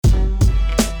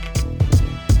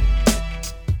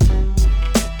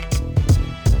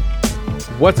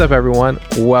What's up, everyone?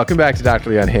 Welcome back to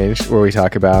Dr. Lee Unhinged, where we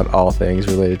talk about all things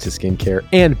related to skincare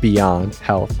and beyond,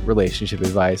 health, relationship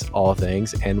advice, all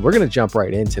things. And we're going to jump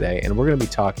right in today, and we're going to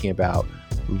be talking about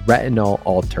retinol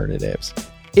alternatives.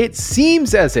 It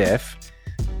seems as if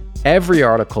every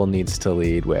article needs to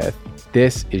lead with,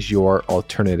 this is your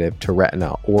alternative to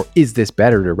retinol, or is this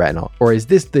better to retinol, or is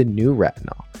this the new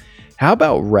retinol? How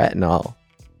about retinol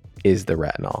is the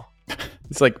retinol?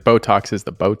 It's like Botox is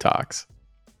the Botox.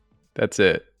 That's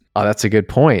it. Oh, that's a good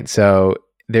point. So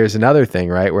there's another thing,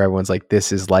 right, where everyone's like,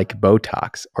 this is like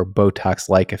Botox or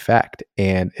Botox-like effect.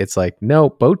 And it's like, no,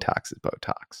 Botox is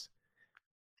Botox.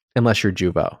 Unless you're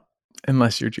Jeuveau.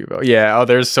 Yeah. Oh,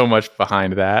 there's so much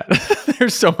behind that.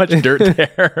 There's so much dirt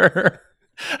there.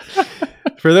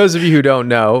 For those of you who don't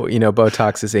know,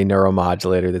 Botox is a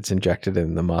neuromodulator that's injected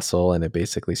in the muscle, and it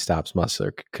basically stops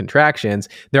muscular contractions.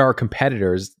 There are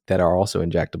competitors that are also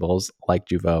injectables, like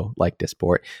Jeuveau, like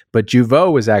Dysport. But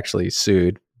Jeuveau was actually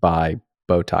sued by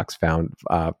Botox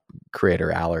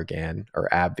creator Allergan or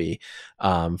AbbVie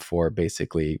for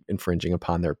basically infringing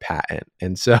upon their patent.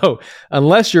 And so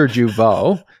unless you're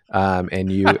Jeuveau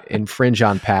and you infringe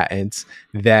on patents,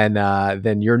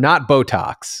 then you're not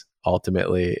Botox.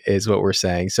 Ultimately is what we're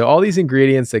saying. So all these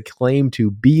ingredients that claim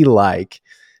to be like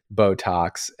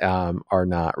Botox are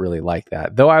not really like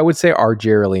that. Though I would say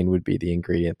argireline would be the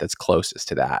ingredient that's closest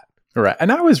to that. Right.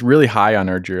 And I was really high on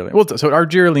argireline. Well, so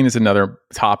argireline is another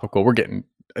topical. We're getting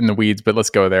in the weeds, but let's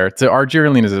go there. So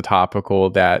argireline is a topical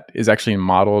that is actually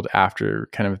modeled after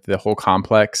kind of the whole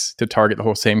complex to target the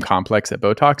whole same complex that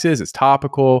Botox is. It's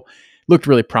topical. Looked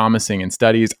really promising in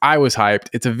studies. I was hyped.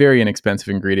 It's a very inexpensive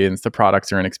ingredient. The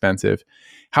products are inexpensive.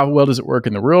 How well does it work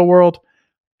in the real world?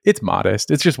 It's modest.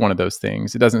 It's just one of those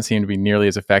things. It doesn't seem to be nearly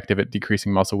as effective at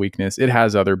decreasing muscle weakness. It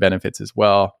has other benefits as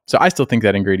well. So I still think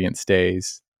that ingredient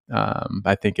stays.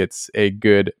 I think it's a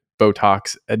good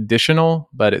Botox additional,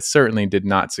 but it certainly did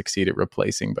not succeed at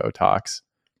replacing Botox.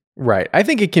 Right. I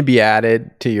think it can be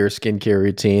added to your skincare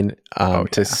routine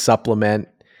to supplement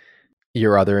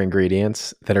your other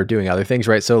ingredients that are doing other things,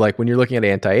 right? So like when you're looking at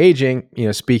anti-aging,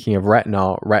 speaking of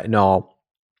retinol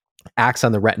acts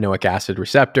on the retinoic acid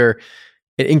receptor.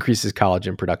 It increases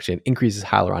collagen production, increases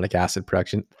hyaluronic acid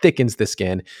production, thickens the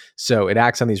skin. So it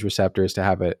acts on these receptors to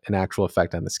have an actual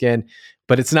effect on the skin,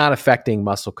 but it's not affecting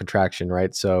muscle contraction,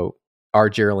 right? So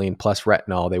argireline plus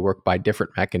retinol, they work by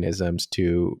different mechanisms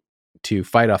to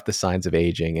fight off the signs of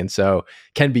aging, and so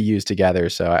can be used together.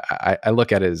 So I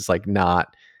look at it as like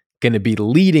not going to be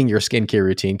leading your skincare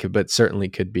routine, but certainly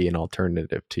could be an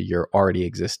alternative to your already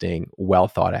existing, well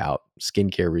thought out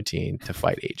skincare routine to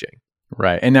fight aging.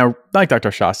 Right. And now, like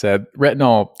Dr. Shah said,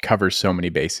 retinol covers so many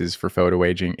bases for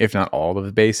photoaging, if not all of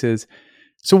the bases.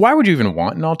 So why would you even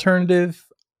want an alternative?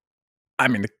 I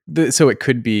mean, so it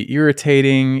could be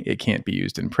irritating. It can't be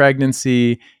used in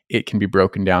pregnancy. It can be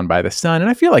broken down by the sun.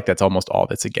 And I feel like that's almost all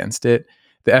that's against it.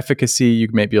 The efficacy, you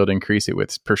may be able to increase it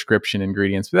with prescription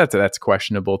ingredients, but that's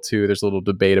questionable too. There's a little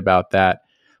debate about that.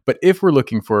 But if we're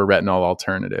looking for a retinol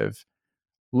alternative,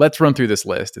 let's run through this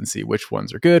list and see which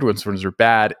ones are good, which ones are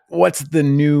bad. What's the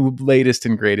new, latest,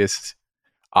 and greatest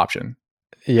option?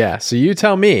 Yeah, so you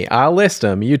tell me. I'll list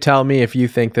them. You tell me if you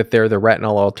think that they're the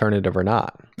retinol alternative or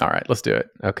not. All right, let's do it.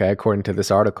 Okay, according to this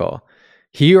article.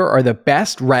 Here are the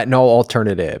best retinol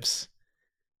alternatives.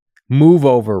 Move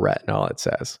over retinol, it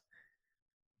says.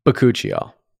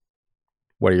 Bakuchiol.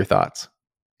 What are your thoughts?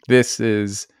 This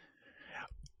is...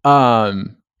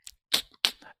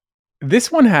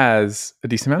 This one has a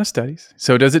decent amount of studies.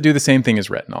 So does it do the same thing as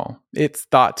retinol? It's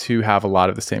thought to have a lot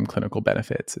of the same clinical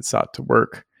benefits. It's thought to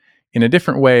work in a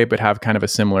different way, but have kind of a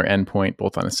similar endpoint,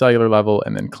 both on a cellular level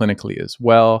and then clinically as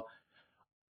well.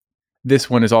 This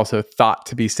one is also thought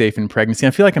to be safe in pregnancy.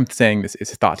 I feel like I'm saying this,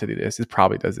 it's thought to do this. It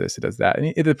probably does this, it does that.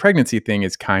 And the pregnancy thing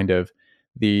is kind of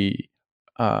the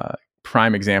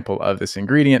prime example of this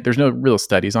ingredient. There's no real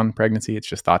studies on pregnancy. It's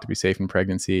just thought to be safe in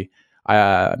pregnancy.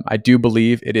 I do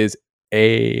believe it is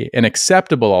an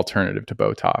acceptable alternative to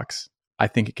Botox. I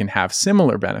think it can have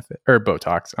similar benefit, or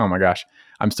Botox. Oh my gosh,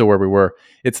 I'm still where we were.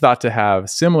 It's thought to have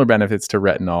similar benefits to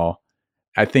retinol.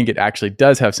 I think it actually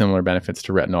does have similar benefits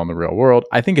to retinol in the real world.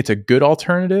 I think it's a good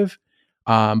alternative,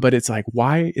 but it's like,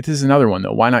 why? This is another one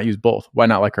though. Why not use both? Why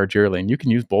not like argireline? You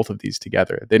can use both of these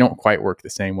together. They don't quite work the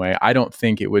same way. I don't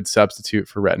think it would substitute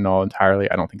for retinol entirely.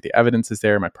 I don't think the evidence is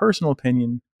there. My personal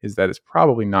opinion is that it's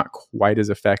probably not quite as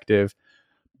effective.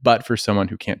 But for someone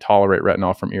who can't tolerate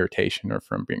retinol from irritation or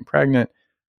from being pregnant,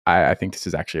 I think this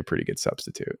is actually a pretty good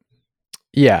substitute.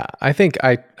 Yeah, I think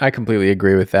I completely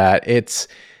agree with that. It's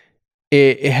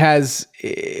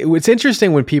It's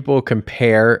interesting when people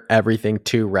compare everything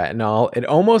to retinol. It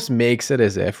almost makes it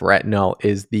as if retinol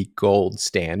is the gold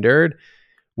standard,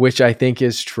 which I think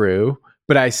is true.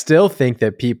 But I still think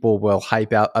that people will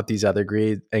hype up these other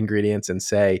ingredients and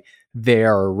say they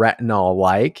are retinol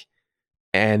like,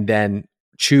 and then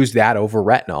choose that over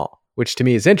retinol, which to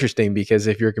me is interesting because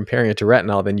if you're comparing it to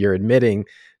retinol, then you're admitting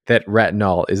that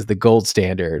retinol is the gold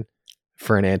standard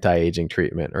for an anti-aging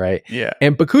treatment, right? Yeah.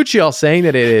 And Bakuchiol saying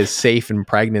that it is safe in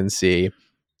pregnancy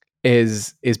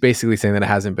is basically saying that it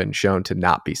hasn't been shown to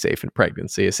not be safe in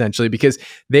pregnancy, essentially, because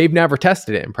they've never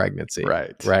tested it in pregnancy.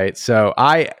 Right. So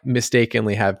I've made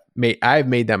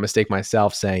that mistake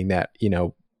myself, saying that,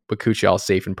 Bakuchiol is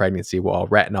safe in pregnancy while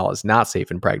retinol is not safe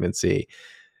in pregnancy,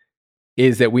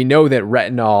 is that we know that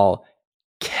retinol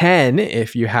can,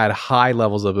 if you had high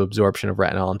levels of absorption of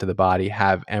retinol into the body,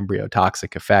 have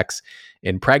embryotoxic effects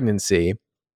in pregnancy,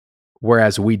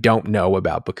 whereas we don't know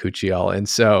about Bakuchiol. And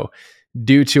so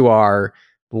due to our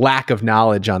lack of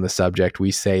knowledge on the subject,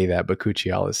 we say that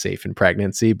Bakuchiol is safe in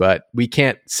pregnancy, but we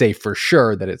can't say for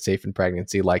sure that it's safe in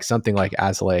pregnancy. Like something like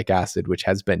azelaic acid, which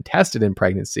has been tested in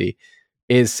pregnancy,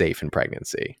 is safe in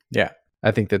pregnancy. Yeah.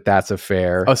 I think that that's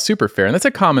super fair. And that's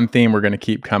a common theme we're going to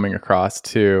keep coming across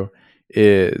too,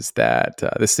 is that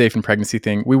the safe in pregnancy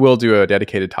thing. We'll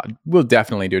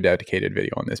definitely do a dedicated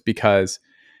video on this, because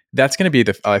that's going to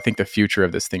be I think the future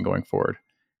of this thing going forward,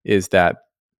 is that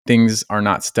things are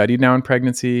not studied now in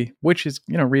pregnancy, which is,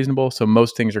 reasonable. So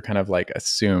most things are kind of like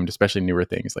assumed, especially newer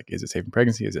things like, is it safe in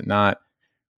pregnancy? Is it not?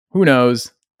 Who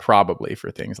knows? Probably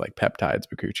for things like peptides,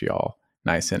 bakuchiol,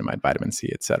 niacinamide, vitamin C,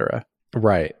 etc.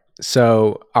 Right.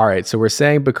 So, all right. So we're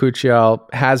saying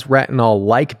Bakuchiol has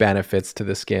retinol-like benefits to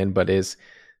the skin, but is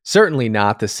certainly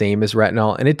not the same as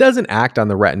retinol. And it doesn't act on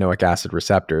the retinoic acid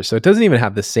receptor. So it doesn't even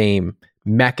have the same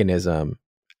mechanism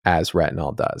as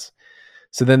retinol does.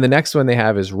 So then the next one they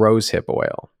have is rosehip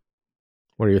oil.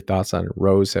 What are your thoughts on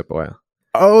rosehip oil?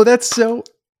 Oh, that's so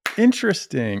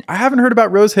interesting. I haven't heard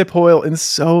about rosehip oil in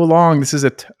so long. This is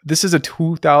a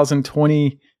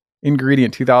 2020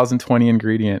 ingredient.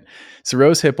 So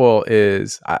rosehip oil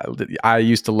is, I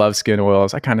used to love skin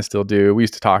oils. I kind of still do. We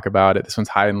used to talk about it. This one's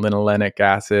high in linoleic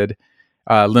acid,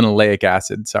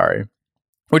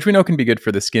 which we know can be good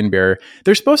for the skin barrier.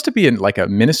 There's supposed to be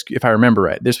if I remember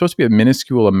right, there's supposed to be a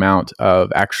minuscule amount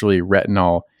of actually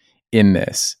retinol in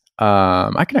this.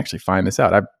 I can actually find this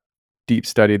out. I've deep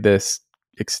studied this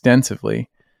extensively.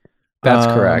 That's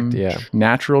correct. Yeah.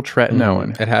 Natural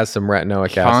tretinoin. It has some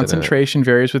retinoic acid. Concentration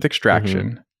varies with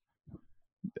extraction.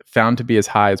 Found to be as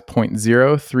high as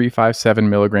 0.0357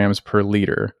 milligrams per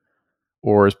liter,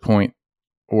 or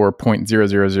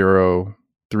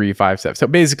 0.000357. So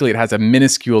basically, it has a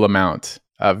minuscule amount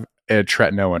of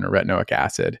tretinoin or retinoic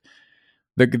acid.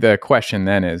 The question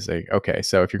then is, okay,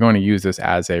 so if you're going to use this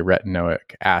as a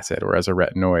retinoic acid or as a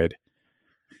retinoid,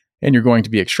 and you're going to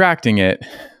be extracting it,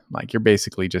 like you're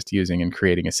basically just using and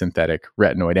creating a synthetic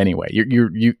retinoid anyway.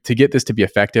 You to get this to be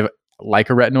effective like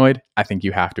a retinoid, I think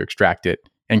you have to extract it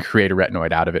and create a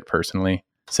retinoid out of it personally.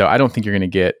 So I don't think you're going to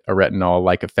get a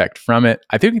retinol-like effect from it.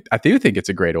 I do think it's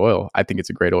a great oil. I think it's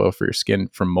a great oil for your skin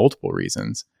for multiple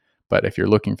reasons. But if you're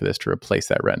looking for this to replace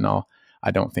that retinol,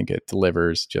 I don't think it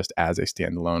delivers just as a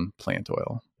standalone plant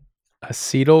oil.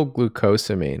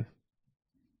 Acetylglucosamine.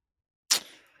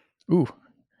 Ooh,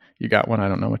 you got one I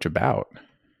don't know much about.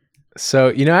 So,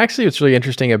 actually what's really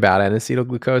interesting about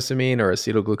N-acetylglucosamine or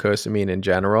acetylglucosamine in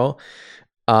general,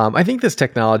 I think this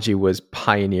technology was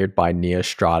pioneered by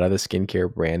Neostrata, the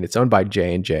skincare brand. It's owned by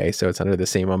J&J, so it's under the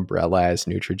same umbrella as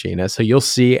Neutrogena. So you'll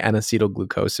see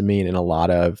N-acetylglucosamine in a lot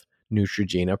of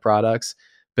Neutrogena products,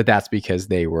 but that's because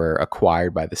they were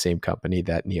acquired by the same company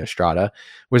that Neostrata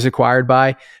was acquired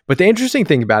by. But the interesting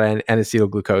thing about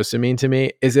N-acetylglucosamine to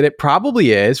me is that it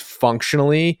probably is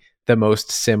functionally the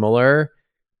most similar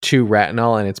to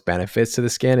retinol and its benefits to the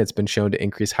skin. It's been shown to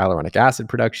increase hyaluronic acid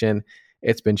production.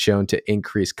 It's been shown to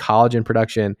increase collagen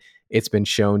production. It's been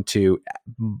shown to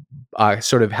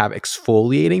sort of have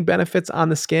exfoliating benefits on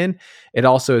the skin. It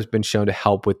also has been shown to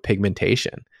help with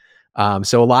pigmentation.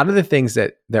 So a lot of the things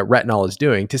that retinol is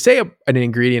doing, to say an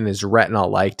ingredient is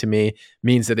retinol-like to me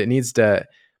means that it needs to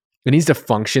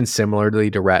function similarly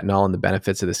to retinol and the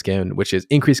benefits of the skin, which is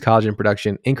increased collagen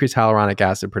production, increased hyaluronic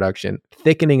acid production,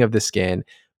 thickening of the skin,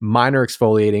 minor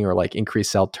exfoliating or like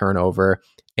increased cell turnover,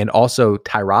 and also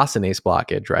tyrosinase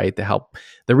blockage, right?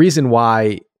 The reason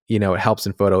why, it helps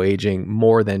in photoaging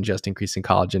more than just increasing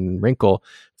collagen and wrinkle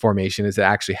formation is it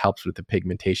actually helps with the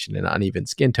pigmentation and uneven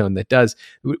skin tone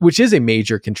which is a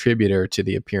major contributor to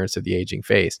the appearance of the aging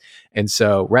face. And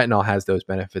so retinol has those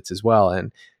benefits as well.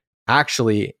 And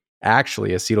actually,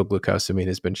 actually acetylglucosamine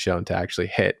has been shown to actually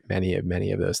hit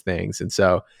many of those things. And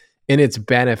so in its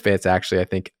benefits, actually, I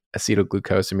think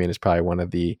acetylglucosamine is probably one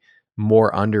of the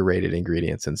more underrated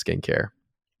ingredients in skincare.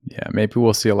 Yeah, maybe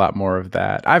we'll see a lot more of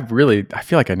that. I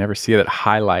feel like I never see that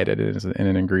highlighted in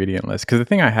an ingredient list, because the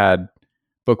thing I had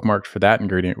bookmarked for that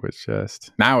ingredient was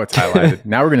just, now it's highlighted.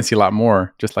 Now we're going to see a lot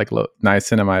more, just like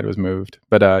niacinamide was moved.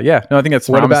 But I think it's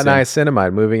What promising. about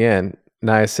niacinamide? Moving in,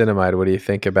 niacinamide, what do you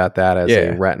think about that as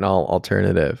a retinol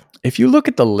alternative? If you look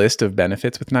at the list of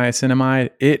benefits with niacinamide,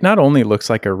 it not only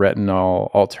looks like a retinol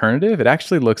alternative, it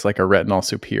actually looks like a retinol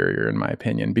superior, in my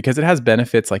opinion, because it has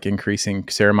benefits like increasing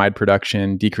ceramide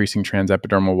production, decreasing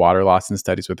transepidermal water loss in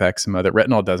studies with eczema that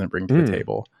retinol doesn't bring to the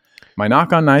table. My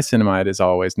knock on niacinamide is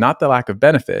always not the lack of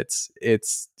benefits,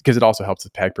 it's because it also helps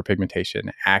with hyperpigmentation,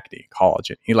 acne,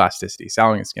 collagen, elasticity,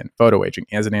 salloning of skin, photoaging,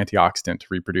 as an antioxidant to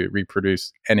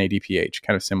reproduce NADPH,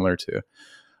 kind of similar to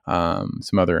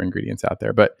some other ingredients out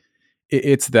there. But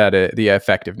it's that the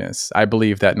effectiveness. I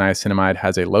believe that niacinamide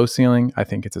has a low ceiling. I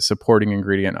think it's a supporting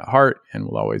ingredient at heart and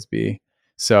will always be.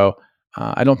 So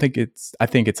I think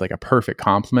it's like a perfect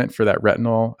complement for that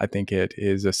retinol. I think it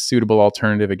is a suitable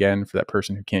alternative, again, for that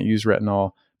person who can't use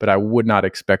retinol, but I would not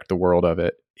expect the world of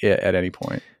it at any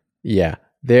point. Yeah,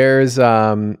 there's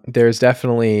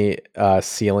definitely a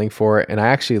ceiling for it. And I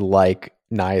actually like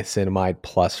niacinamide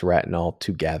plus retinol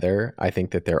together. I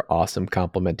think that they're awesome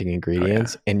complementing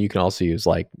ingredients. And you can also use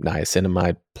like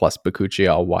niacinamide plus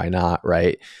bakuchiol. Why not?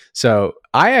 Right. So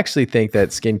I actually think that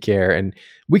skincare, and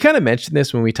we kind of mentioned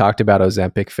this when we talked about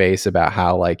Ozempic face, about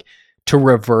how like to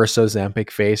reverse Ozempic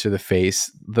face, or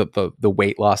the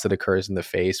weight loss that occurs in the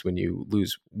face when you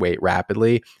lose weight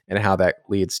rapidly, and how that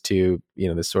leads to,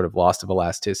 this sort of loss of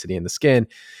elasticity in the skin,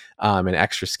 and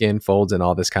extra skin folds and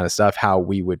all this kind of stuff, how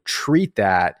we would treat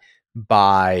that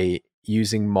by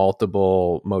using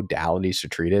multiple modalities to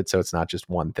treat it. So it's not just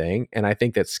one thing. And I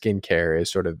think that skincare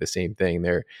is sort of the same thing.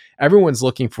 Everyone's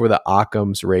looking for the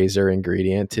Occam's razor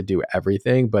ingredient to do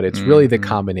everything, but it's really the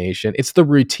combination. It's the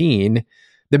routine.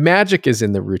 The magic is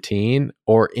in the routine,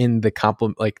 or in the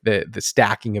like the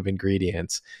stacking of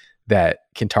ingredients that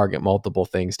can target multiple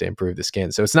things to improve the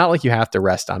skin. So it's not like you have to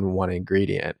rest on one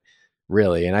ingredient,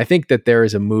 really. And I think that there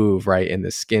is a move, right, in the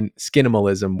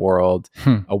skinimalism world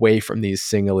away from these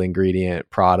single ingredient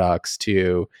products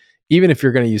to, even if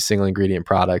you're going to use single ingredient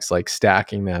products, like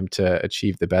stacking them to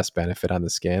achieve the best benefit on the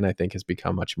skin, I think has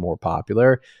become much more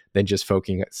popular than just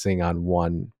focusing on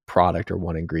one product or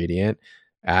one ingredient,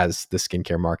 as the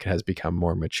skincare market has become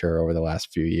more mature over the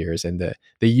last few years. And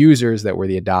the users that were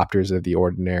the adopters of The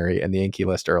Ordinary and the Inkey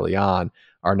List early on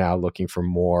are now looking for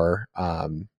more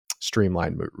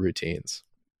streamlined routines.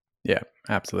 Yeah,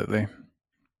 absolutely.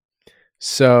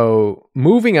 So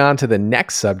moving on to the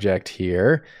next subject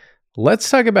here, let's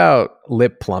talk about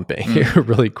lip plumping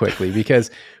really quickly,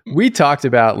 because we talked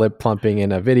about lip plumping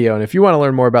in a video. And if you want to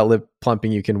learn more about lip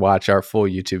plumping, you can watch our full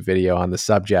YouTube video on the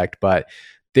subject. But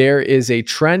there is a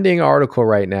trending article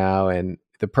right now, and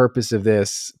the purpose of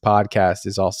this podcast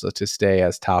is also to stay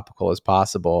as topical as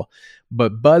possible.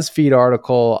 But BuzzFeed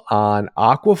article on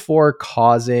Aquaphor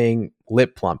causing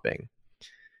lip plumping.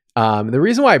 The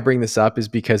reason why I bring this up is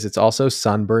because it's also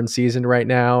sunburn season right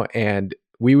now, and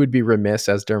we would be remiss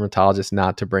as dermatologists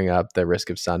not to bring up the risk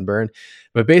of sunburn.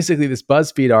 But basically, this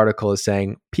BuzzFeed article is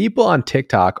saying people on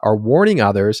TikTok are warning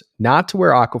others not to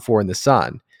wear Aquaphor in the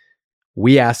sun.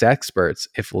 We asked experts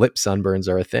if lip sunburns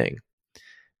are a thing.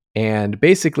 And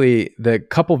basically, the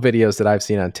couple videos that I've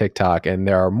seen on TikTok, and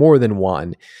there are more than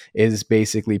one, is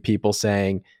basically people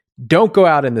saying, don't go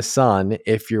out in the sun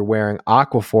if you're wearing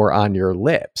Aquaphor on your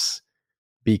lips,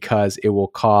 because it will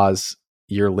cause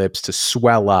your lips to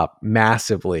swell up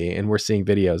massively. And we're seeing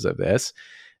videos of this,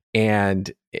 and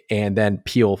then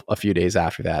peel a few days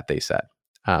after that, they said.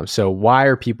 So why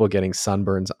are people getting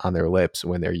sunburns on their lips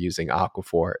when they're using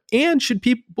Aquaphor? And should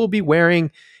people be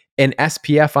wearing an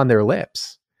SPF on their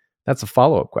lips? That's a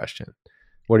follow-up question.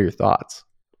 What are your thoughts?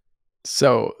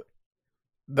 So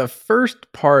the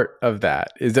first part of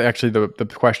that is actually the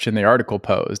question the article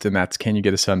posed, and that's, can you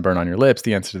get a sunburn on your lips?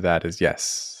 The answer to that is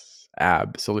yes,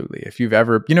 absolutely. If you've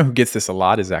ever, who gets this a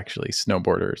lot is actually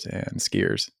snowboarders and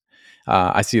skiers.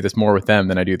 I see this more with them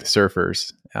than I do the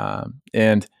surfers.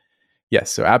 And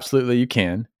yes, so absolutely you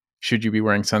can. Should you be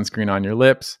wearing sunscreen on your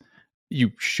lips?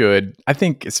 You should. I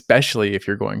think especially if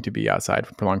you're going to be outside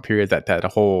for prolonged periods, that a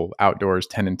whole outdoors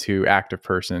 10 and 2 active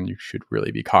person, you should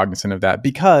really be cognizant of that,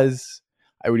 because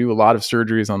I would do a lot of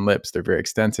surgeries on lips. They're very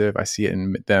extensive. I see it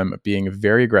in them being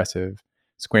very aggressive.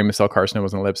 Squamous cell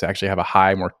carcinomas on the lips actually have a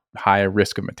high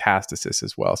risk of metastasis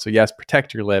as well. So yes,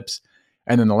 protect your lips.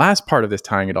 And then the last part of this,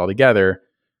 tying it all together,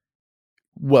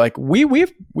 well, like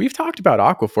we've talked about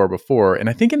Aquaphor before, and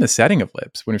I think in the setting of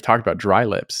lips, when we've talked about dry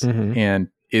lips, and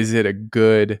is it a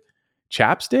good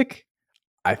chapstick?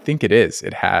 I think it is.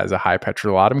 It has a high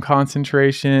petrolatum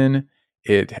concentration.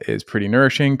 It is pretty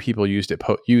nourishing. People use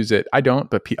it. I don't,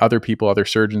 but other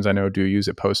surgeons I know do use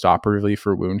it post-operatively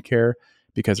for wound care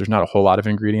because there's not a whole lot of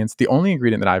ingredients. The only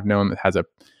ingredient that I've known that has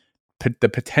the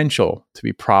potential to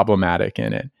be problematic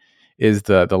in it is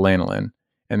the lanolin.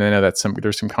 And I know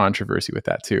there's some controversy with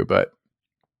that too, but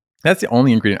that's the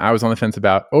only ingredient I was on the fence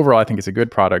about. Overall, I think it's a good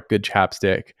product, good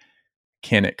chapstick.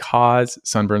 Can it cause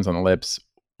sunburns on the lips?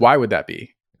 Why would that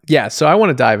be? Yeah, so I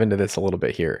want to dive into this a little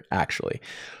bit here, actually.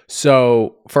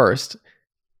 So first,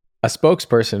 a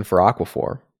spokesperson for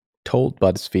Aquaphor told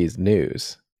BuzzFeed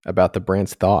News about the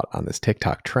brand's thought on this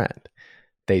TikTok trend.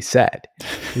 They said,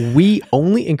 "We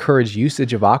only encourage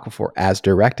usage of Aquaphor as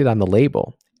directed on the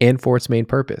label and for its main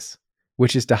purpose,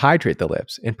 which is to hydrate the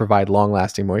lips and provide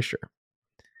long-lasting moisture.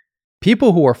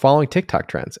 People who are following TikTok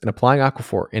trends and applying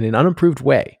Aquaphor in an unapproved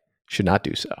way should not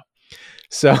do so."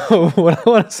 So what I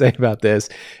want to say about this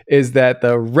is that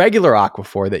the regular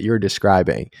Aquaphor that you're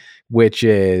describing, which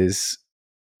is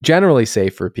generally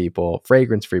safe for people,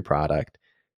 fragrance-free product,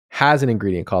 has an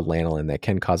ingredient called lanolin that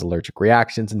can cause allergic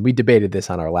reactions. And we debated this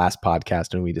on our last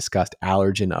podcast when we discussed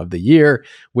allergen of the year,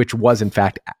 which was in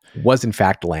fact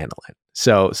lanolin.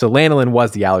 So lanolin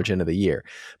was the allergen of the year.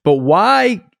 But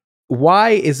why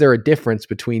is there a difference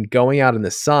between going out in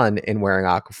the sun and wearing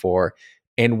Aquaphor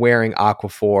and wearing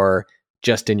Aquaphor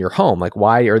just in your home? Like,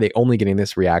 why are they only getting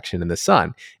this reaction in the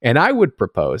sun? And I would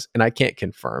propose, and I can't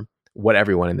confirm what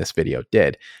everyone in this video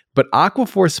did, but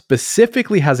Aquaphor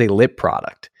specifically has a lip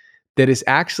product that is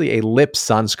actually a lip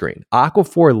sunscreen,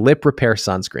 Aquaphor Lip Repair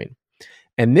Sunscreen.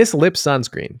 And this lip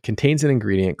sunscreen contains an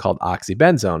ingredient called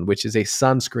oxybenzone, which is a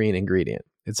sunscreen ingredient.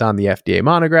 It's on the FDA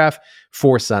monograph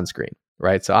for sunscreen,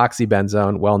 right? So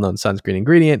oxybenzone, well-known sunscreen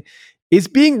ingredient, is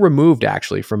being removed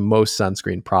actually from most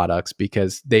sunscreen products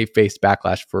because they faced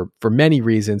backlash for many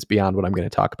reasons beyond what I'm going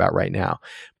to talk about right now.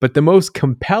 But the most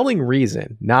compelling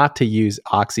reason not to use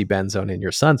oxybenzone in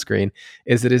your sunscreen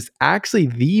is that it's actually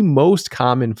the most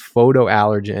common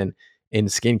photoallergen in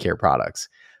skincare products.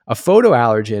 A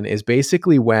photoallergen is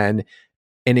basically when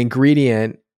an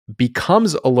ingredient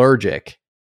becomes allergic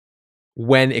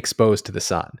when exposed to the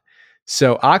sun.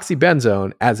 So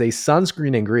oxybenzone as a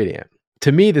sunscreen ingredient,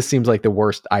 to me, this seems like the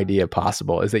worst idea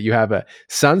possible, is that you have a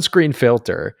sunscreen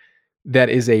filter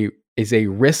that is a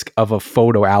risk of a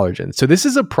photoallergen. So this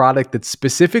is a product that's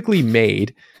specifically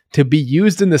made to be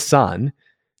used in the sun,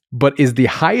 but is the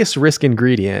highest risk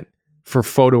ingredient for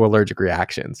photoallergic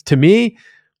reactions. To me,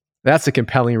 that's a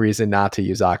compelling reason not to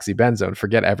use oxybenzone.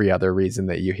 Forget every other reason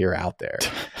that you hear out there.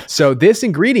 So this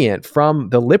ingredient from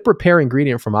the lip repair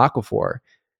ingredient from Aquaphor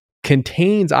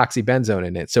contains oxybenzone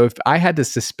in it. So if I had to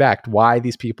suspect why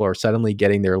these people are suddenly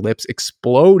getting their lips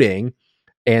exploding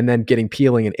and then getting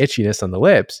peeling and itchiness on the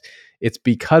lips, it's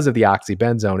because of the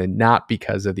oxybenzone and not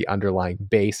because of the underlying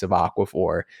base of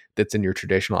Aquaphor that's in your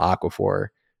traditional Aquaphor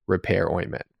repair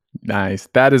ointment. Nice.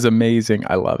 That is amazing.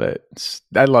 I love it.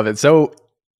 So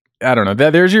I don't know.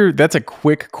 That's a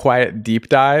quick, quiet deep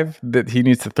dive that he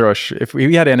needs to throw. If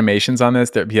we had animations on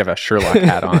this, he'd have a Sherlock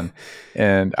hat on,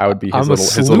 and I would be his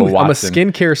little Watson. I'm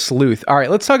a skincare sleuth. All right,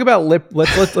 let's talk about lip.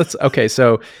 Let's. Okay,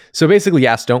 so basically,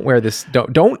 yes, don't wear this.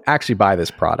 Don't actually buy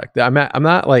this product. I'm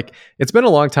not like, it's been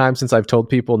a long time since I've told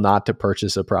people not to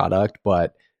purchase a product,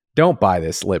 but don't buy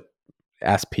this lip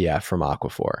SPF from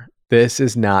Aquaphor. This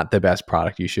is not the best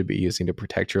product you should be using to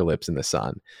protect your lips in the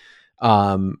sun.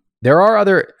 There are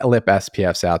other lip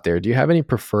SPFs out there. Do you have any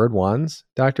preferred ones,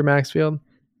 Dr. Maxfield?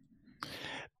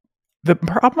 The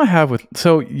problem I have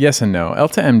yes and no.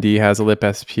 EltaMD has a lip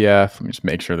SPF. Let me just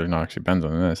make sure there's not actually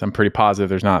benzone in this. I'm pretty positive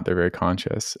there's not. They're very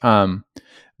conscious.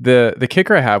 The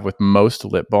kicker I have with most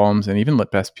lip balms and even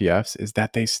lip SPFs is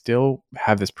that they still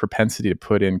have this propensity to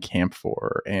put in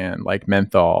camphor and like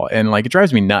menthol, and like it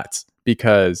drives me nuts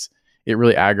because it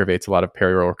really aggravates a lot of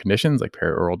perioral conditions like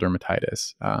perioral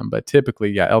dermatitis. But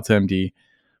typically, EltaMD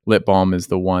lip balm is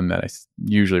the one that I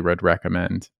usually would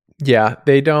recommend. Yeah,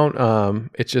 they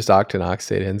don't. It's just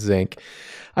octinoxate and zinc.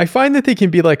 I find that they can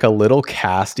be like a little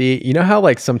casty. You know how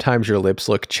like sometimes your lips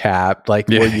look chapped, like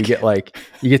where you get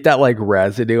that like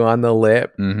residue on the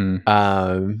lip. Mm-hmm.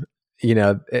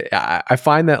 I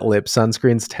find that lip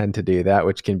sunscreens tend to do that,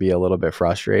 which can be a little bit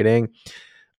frustrating.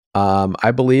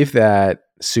 I believe that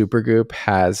Supergoop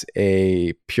has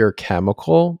a pure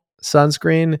chemical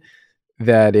sunscreen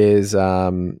that is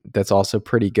that's also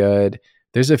pretty good.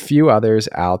 There's a few others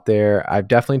out there. I've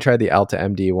definitely tried the Elta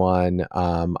MD one.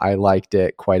 I liked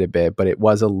it quite a bit, but it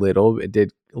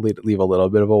did leave a little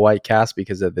bit of a white cast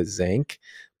because of the zinc.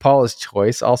 Paula's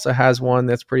Choice also has one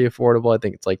that's pretty affordable. I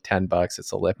think it's like $10.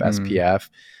 It's a lip SPF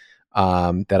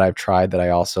that I've tried that I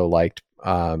also liked.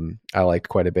 I liked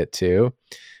quite a bit too.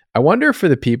 I wonder for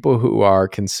the people who are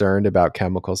concerned about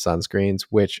chemical sunscreens,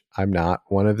 which I'm not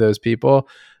one of those people,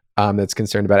 that's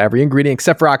concerned about every ingredient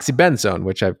except for oxybenzone,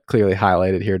 which I've clearly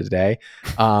highlighted here today.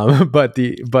 But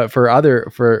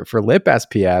for lip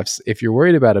SPFs, if you're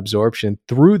worried about absorption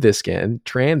through the skin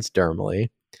transdermally,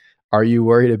 are you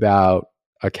worried about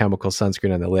a chemical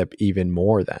sunscreen on the lip even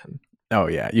more then? Oh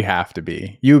yeah, you have to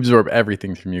be. You absorb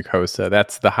everything through mucosa.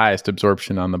 That's the highest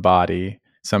absorption on the body.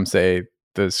 Some say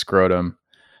the scrotum.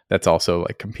 That's also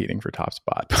like competing for top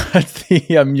spot. But the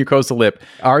mucosa lip.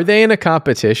 Are they in a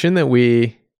competition that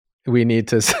we need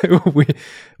to?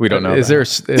 we don't know. Is there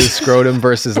scrotum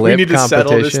versus lip we need to competition?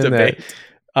 Settle this debate.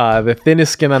 The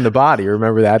thinnest skin on the body.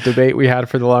 Remember that debate we had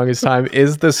for the longest time?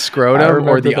 Is the scrotum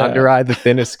or the under eye the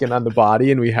thinnest skin on the body?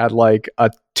 And we had like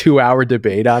a 2-hour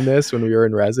debate on this when we were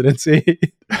in residency.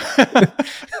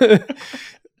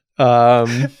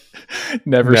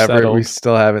 Never settled. We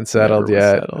still haven't settled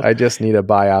yet. I just need a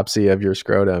biopsy of your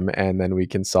scrotum and then we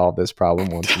can solve this problem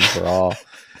once and for all.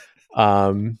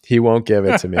 He won't give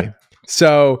it to me.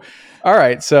 So, all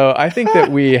right. So I think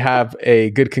that we have a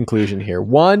good conclusion here.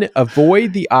 1,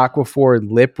 avoid the Aquaphor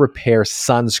lip repair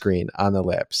sunscreen on the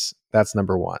lips. That's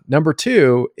number 1. Number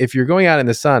 2, if you're going out in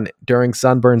the sun during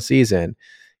sunburn season,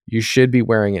 you should be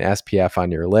wearing an SPF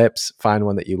on your lips. Find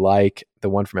one that you like. The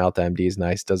one from Elta MD is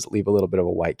nice. Does leave a little bit of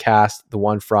a white cast. The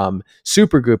one from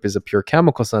Supergoop is a pure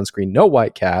chemical sunscreen, no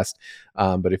white cast.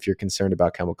 But if you're concerned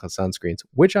about chemical sunscreens,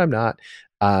 which I'm not,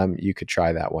 you could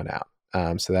try that one out.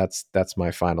 So that's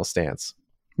my final stance.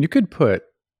 You could just put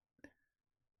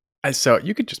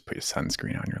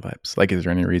sunscreen on your lips. Like, is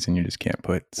there any reason you just can't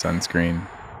put sunscreen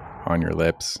on your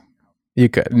lips? You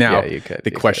could. Now, you could.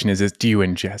 The question is do you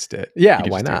ingest it? Yeah,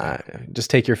 why not? Just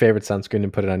take your favorite sunscreen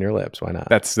and put it on your lips. Why not?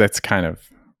 That's kind of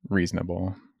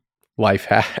reasonable. Life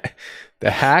hack. The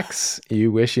hacks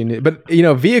you wish you knew. But,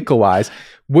 vehicle-wise,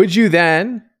 would you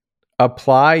then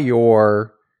apply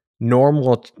your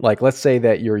normal, like, let's say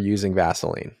that you're using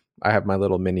Vaseline. I have my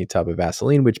little mini tub of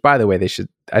Vaseline, which, by the way,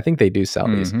 I think they do sell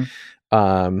these.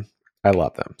 I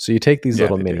love them. So you take these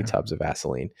little mini tubs of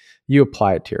Vaseline, you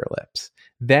apply it to your lips.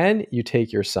 Then you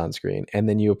take your sunscreen and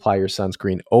then you apply your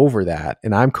sunscreen over that.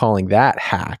 And I'm calling that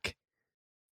hack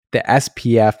the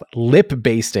SPF lip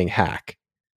basting hack.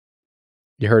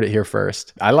 You heard it here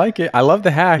first. I like it. I love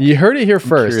the hack. You heard it here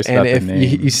first. And if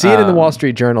you see it in the Wall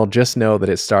Street Journal, just know that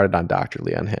it started on Dr.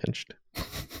 Lee Unhinged.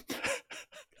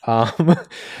 All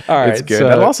right. It's good.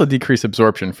 That'll also decrease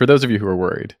absorption for those of you who are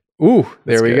worried. Ooh,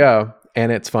 there we go.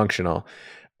 And it's functional.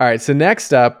 All right. So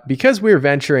next up, because we're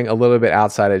venturing a little bit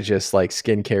outside of just like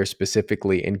skincare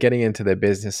specifically and getting into the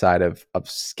business side of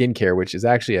skincare, which is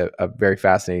actually a very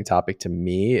fascinating topic to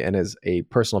me and is a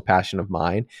personal passion of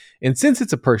mine. And since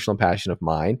it's a personal passion of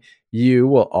mine, you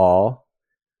will all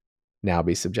now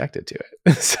be subjected to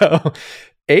it. So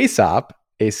Aesop,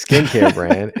 a skincare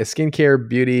brand, a skincare,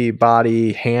 beauty,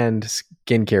 body, hand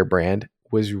skincare brand,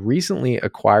 was recently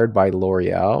acquired by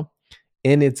L'Oreal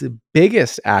in its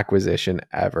biggest acquisition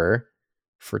ever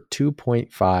for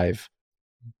 $2.5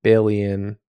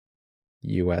 billion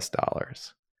US.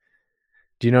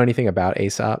 Do you know anything about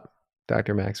Aesop,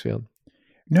 Dr. Maxfield?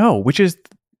 No, which is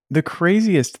the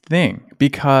craziest thing,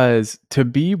 because to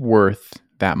be worth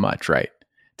that much, right?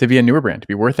 To be a newer brand, to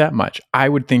be worth that much, I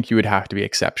would think you would have to be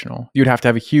exceptional. You'd have to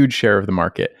have a huge share of the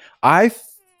market. I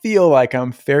feel like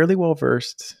I'm fairly well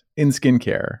versed in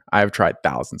skincare. I've tried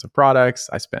thousands of products.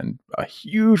 I spend a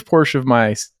huge portion of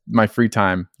my free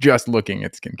time just looking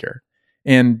at skincare.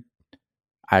 And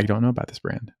I don't know about this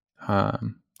brand.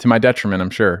 To my detriment, I'm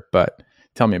sure, but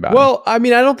tell me about it. Well, I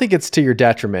mean, I don't think it's to your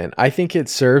detriment. I think it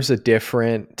serves a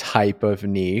different type of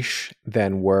niche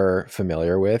than we're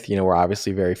familiar with. We're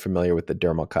obviously very familiar with the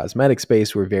dermal cosmetic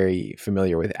space. We're very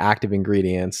familiar with active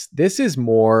ingredients. This is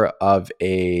more of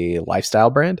a lifestyle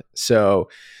brand. So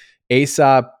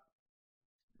Aesop,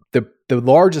 the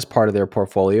largest part of their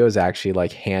portfolio is actually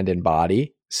like hand and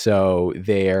body. So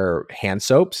their hand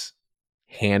soaps,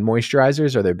 hand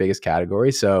moisturizers are their biggest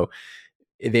category. So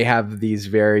they have these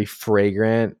very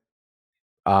fragrant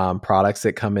products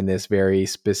that come in this very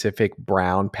specific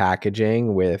brown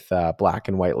packaging with black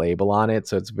and white label on it.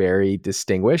 So it's very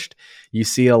distinguished. You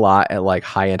see it a lot at like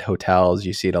high-end hotels.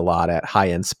 You see it a lot at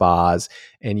high-end spas.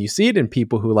 And you see it in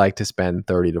people who like to spend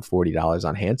 $30 to $40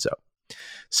 on hand soap.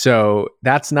 So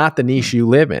that's not the niche you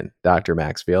live in, Dr.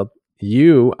 Maxfield.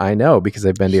 I know because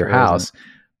I've been to your house, isn't.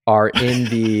 are in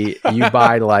you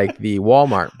buy like the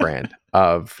Walmart brand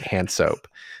of hand soap.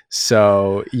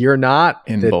 So you're not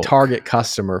In the bulk. target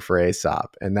customer for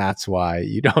Aesop, and that's why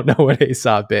you don't know what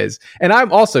Aesop is. And I'm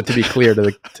also, to be clear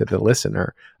to the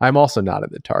listener, I'm also not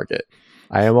at the target.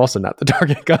 I am also not the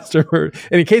target customer.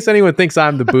 And in case anyone thinks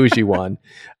I'm the bougie one,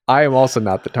 I am also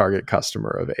not the target customer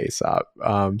of Aesop,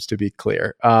 to be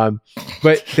clear.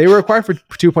 But they were acquired for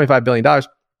 $2.5 billion,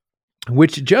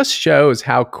 which just shows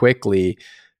how quickly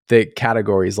the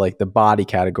categories like the body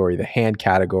category, the hand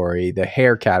category, the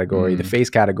hair category, the face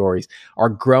categories are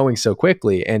growing so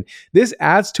quickly. And this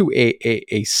adds to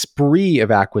a spree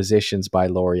of acquisitions by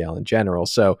L'Oreal in general.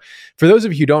 So for those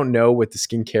of you who don't know what the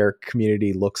skincare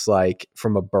community looks like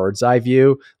from a bird's eye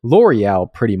view,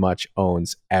 L'Oreal pretty much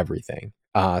owns everything.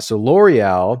 So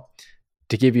L'Oreal,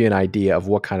 to give you an idea of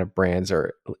what kind of brands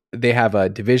they have a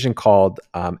division called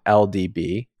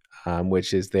LDB,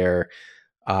 which is their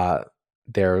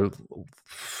L'Oreal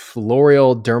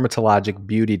Dermatologic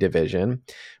Beauty Division,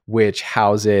 which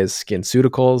houses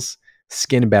SkinCeuticals,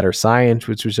 Skin Better Science,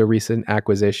 which was a recent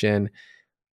acquisition,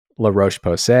 La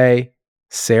Roche-Posay,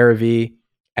 CeraVe,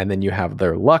 and then you have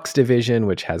their Luxe division,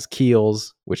 which has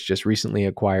Kiehl's, which just recently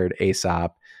acquired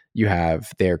Aesop. You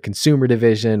have their consumer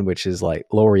division, which is like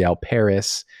L'Oreal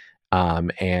Paris,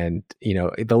 and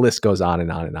the list goes on and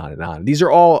on and on and on. These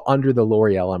are all under the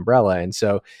L'Oreal umbrella, and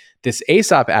so this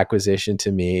Aesop acquisition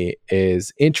to me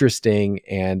is interesting,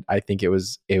 and I think it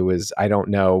was I don't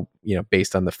know,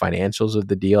 based on the financials of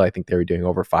the deal, I think they were doing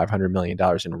over $500 million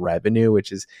in revenue,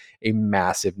 which is a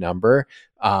massive number.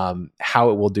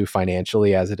 How it will do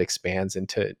financially as it expands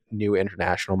into new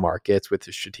international markets with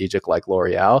a strategic like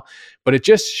L'Oreal. But it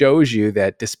just shows you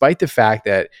that despite the fact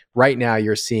that right now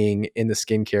you're seeing in the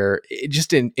skincare,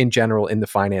 just in general in the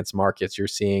finance markets, you're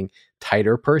seeing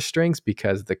tighter purse strings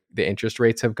because the interest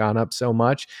rates have gone up so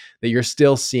much, that you're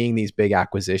still seeing these big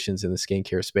acquisitions in the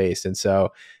skincare space. And so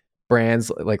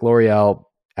brands like L'Oreal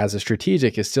as a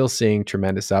strategic is still seeing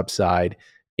tremendous upside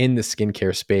in the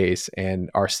skincare space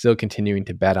and are still continuing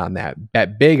to bet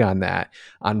big on that,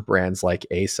 on brands like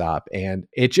Aesop. And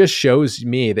it just shows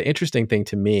me, the interesting thing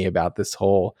to me about this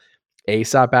whole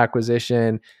Aesop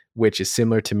acquisition, which is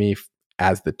similar to me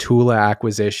as the Tula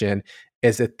acquisition,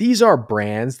 is that these are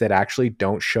brands that actually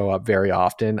don't show up very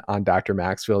often on Dr.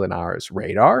 Maxfield and ours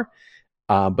radar,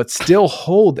 but still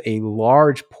hold a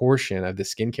large portion of the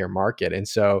skincare market. And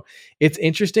so it's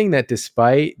interesting that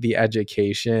despite the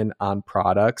education on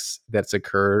products that's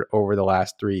occurred over the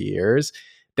last 3 years,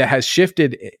 that has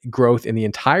shifted growth in the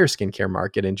entire skincare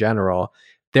market in general,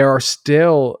 there are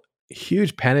still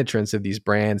huge penetrants of these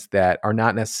brands that are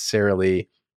not necessarily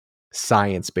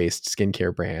science-based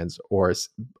skincare brands or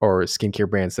skincare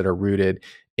brands that are rooted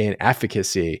in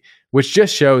efficacy, which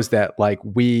just shows that like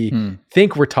we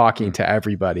think we're talking to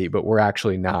everybody, but we're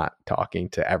actually not talking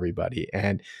to everybody.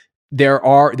 And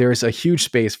there's a huge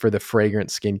space for the fragrant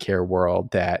skincare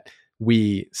world that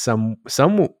we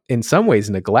in some ways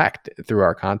neglect through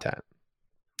our content.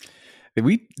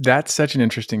 That's such an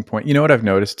interesting point. You know what I've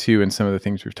noticed too in some of the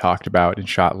things we've talked about and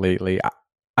shot lately?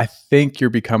 I think you're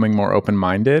becoming more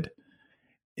open-minded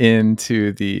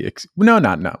into maybe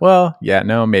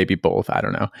both. I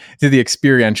don't know. To the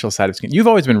experiential side of skin. You've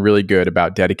always been really good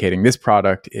about dedicating this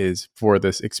product is for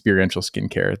this experiential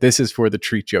skincare. This is for the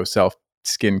treat yourself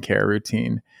skincare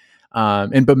routine.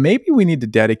 But maybe we need to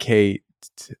just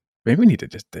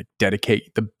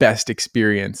dedicate the best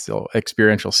experiential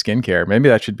skincare. Maybe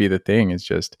that should be the thing, is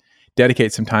just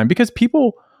dedicate some time, because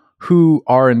people who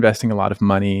are investing a lot of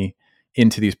money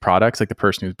into these products, like the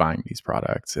person who's buying these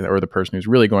products or the person who's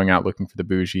really going out looking for the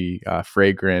bougie,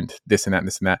 fragrant, this and that, and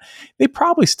this and that, they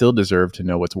probably still deserve to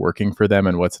know what's working for them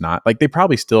and what's not. Like they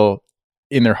probably still,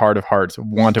 in their heart of hearts,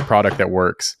 want a product that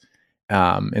works.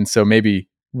 And so maybe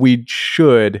we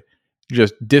should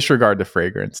just disregard the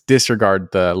fragrance, disregard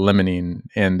the limonene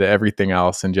and everything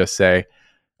else, and just say,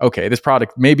 okay, this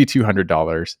product may be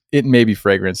 $200. It may be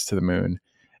fragrance to the moon.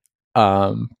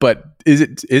 But is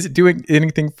it doing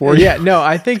anything for you? Yeah, no,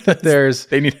 I think that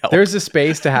they need help. There's a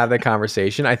space to have the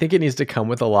conversation. I think it needs to come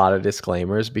with a lot of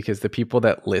disclaimers, because the people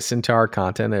that listen to our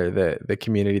content or the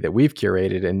community that we've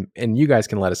curated, and you guys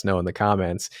can let us know in the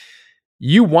comments,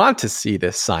 you want to see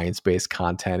this science-based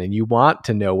content and you want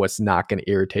to know what's not going to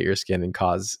irritate your skin and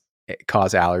cause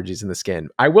allergies in the skin.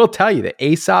 I will tell you that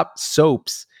Aesop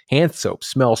soaps, hand soap,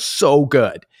 smell so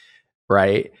good,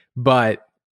 right? But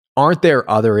aren't there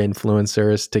other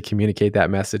influencers to communicate that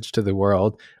message to the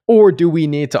world? Or do we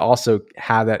need to also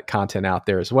have that content out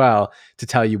there as well to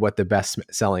tell you what the best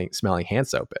smelling hand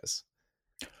soap is?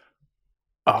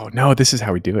 Oh no, this is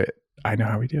how we do it. I know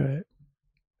how we do it.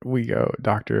 We go,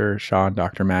 Dr. Sean,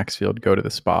 Dr. Maxfield, go to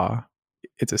the spa.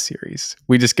 It's a series.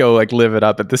 We just go like live it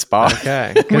up at the spa.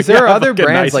 Okay. Because there are other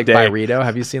brands like Byredo.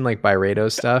 Have you seen like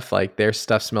Byredo stuff? Like their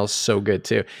stuff smells so good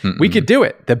too. We could do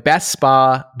it. The best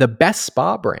spa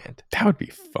brand. That would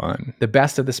be fun. The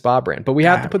best of the spa brand. But we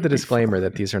have to put the disclaimer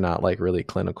that these are not like really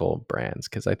clinical brands,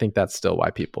 because I think that's still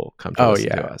why people come to listen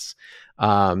to us.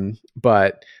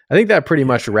 But I think that pretty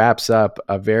much wraps up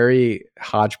a very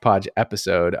hodgepodge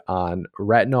episode on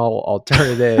retinol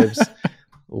alternatives,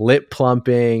 lip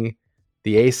plumping,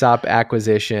 the Aesop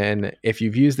acquisition. If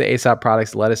you've used the Aesop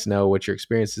products, let us know what your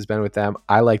experience has been with them.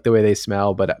 I like the way they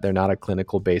smell, but they're not a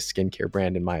clinical-based skincare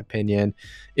brand, in my opinion.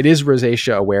 It is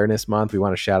Rosacea Awareness Month. We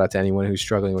want to shout out to anyone who's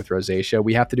struggling with rosacea.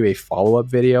 We have to do a follow-up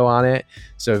video on it.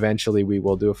 So eventually we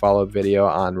will do a follow-up video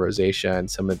on rosacea and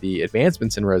some of the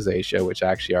advancements in rosacea, which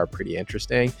actually are pretty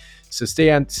interesting. So stay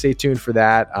tuned for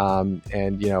that.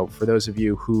 And for those of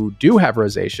you who do have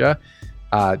rosacea,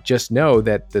 just know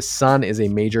that the sun is a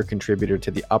major contributor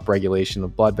to the upregulation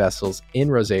of blood vessels in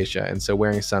rosacea. And so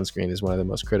wearing sunscreen is one of the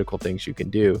most critical things you can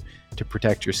do to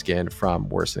protect your skin from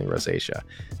worsening rosacea.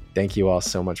 Thank you all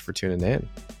so much for tuning in.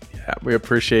 Yeah, we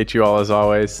appreciate you all as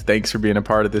always. Thanks for being a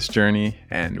part of this journey,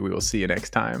 and we will see you next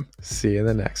time. See you in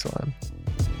the next one.